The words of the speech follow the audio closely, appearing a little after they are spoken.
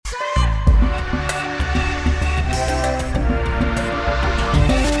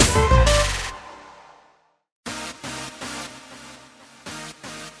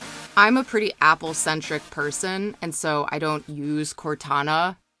I'm a pretty Apple-centric person, and so I don't use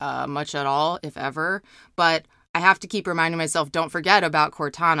Cortana much at all, if ever. But I have to keep reminding myself, don't forget about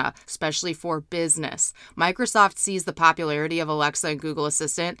Cortana, especially for business. Microsoft sees the popularity of Alexa and Google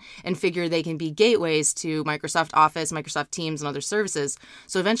Assistant and figure they can be gateways to Microsoft Office, Microsoft Teams, and other services.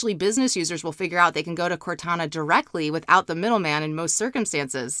 So eventually business users will figure out they can go to Cortana directly without the middleman in most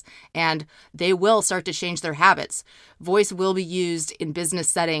circumstances, and they will start to change their habits. Voice will be used in business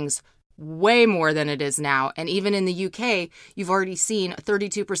settings way more than it is now. And even in the UK, you've already seen a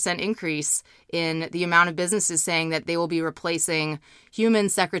 32% increase in the amount of businesses saying that they will be replacing human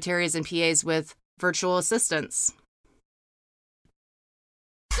secretaries and PAs with virtual assistants.